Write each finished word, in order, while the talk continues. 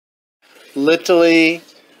Litaly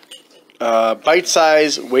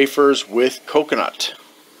bite-sized wafers with coconut.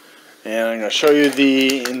 And I'm going to show you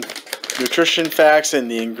the nutrition facts and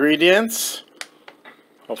the ingredients.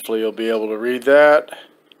 Hopefully you'll be able to read that.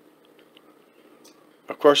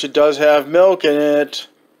 Of course it does have milk in it.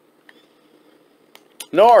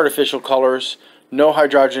 No artificial colors, no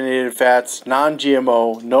hydrogenated fats,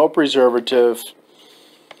 non-GMO, no preservative.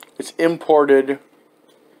 It's imported.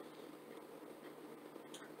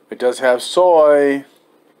 It does have soy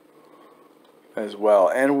as well,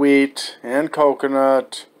 and wheat, and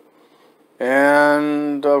coconut.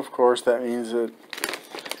 And of course that means that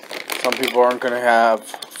some people aren't going to have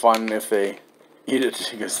fun if they eat it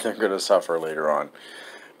because they're going to suffer later on.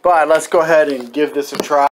 But let's go ahead and give this a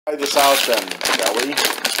try. Try this out then, shall we?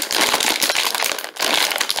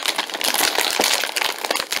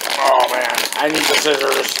 Oh man, I need the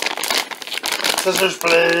scissors. Scissors,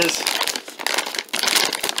 please.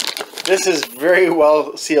 This is very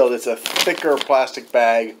well sealed. It's a thicker plastic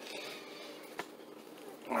bag.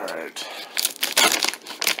 Alright.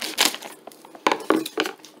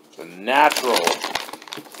 It's a natural.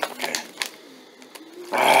 Okay.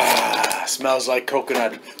 Ah, smells like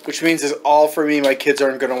coconut. Which means it's all for me. My kids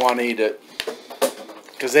aren't going to want to eat it.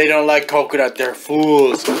 Because they don't like coconut. They're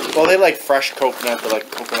fools. Well, they like fresh coconut. They like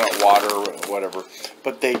coconut water or whatever.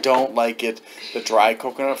 But they don't like it. The dry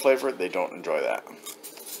coconut flavor, they don't enjoy that.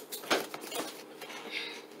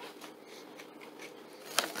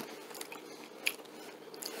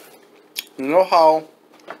 You know how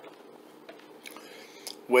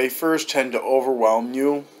wafers tend to overwhelm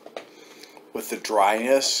you with the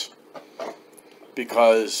dryness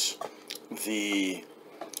because the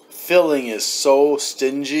filling is so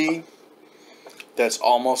stingy that's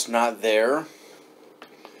almost not there?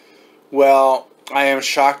 Well, I am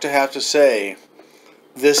shocked to have to say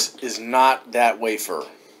this is not that wafer.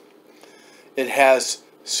 It has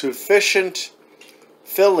sufficient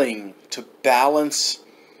filling to balance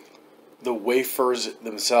the wafers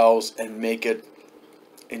themselves and make it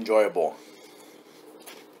enjoyable.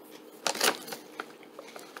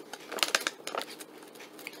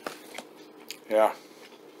 Yeah.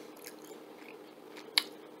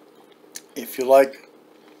 If you like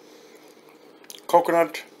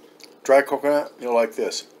coconut, dry coconut, you'll like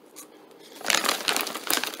this.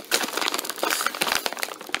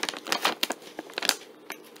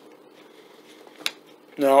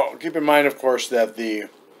 Now, keep in mind, of course, that the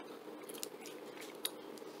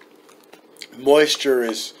moisture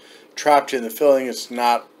is trapped in the filling. It's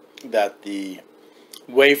not that the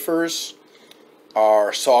wafers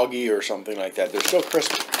are soggy or something like that. They're still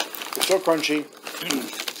crisp. They're still crunchy.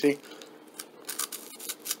 See?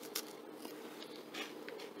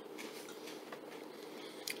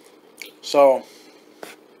 So,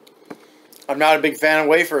 I'm not a big fan of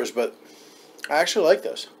wafers, but I actually like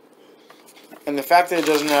this. And the fact that it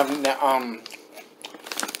doesn't have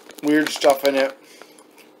weird stuff in it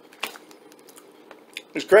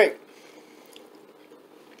is great.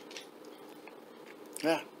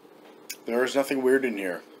 Yeah. There is nothing weird in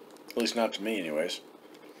here. At least not to me, anyways.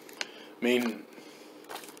 I mean,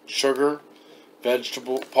 sugar,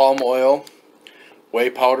 vegetable, palm oil, whey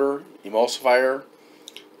powder, emulsifier,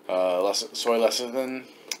 soy lecithin,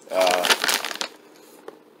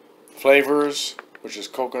 flavors, which is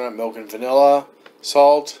coconut, milk, and vanilla,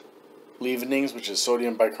 salt, leavenings, which is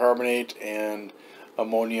sodium bicarbonate and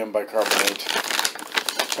ammonium bicarbonate.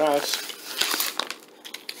 That's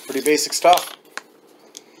pretty basic stuff.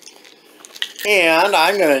 And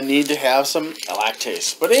I'm going to need to have some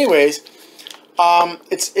lactase. But anyways,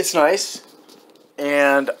 it's nice.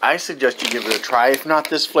 And I suggest you give it a try. If not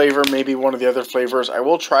this flavor, maybe one of the other flavors. I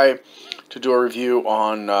will try to do a review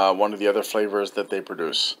on one of the other flavors that they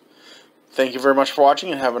produce. Thank you very much for watching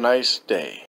and have a nice day.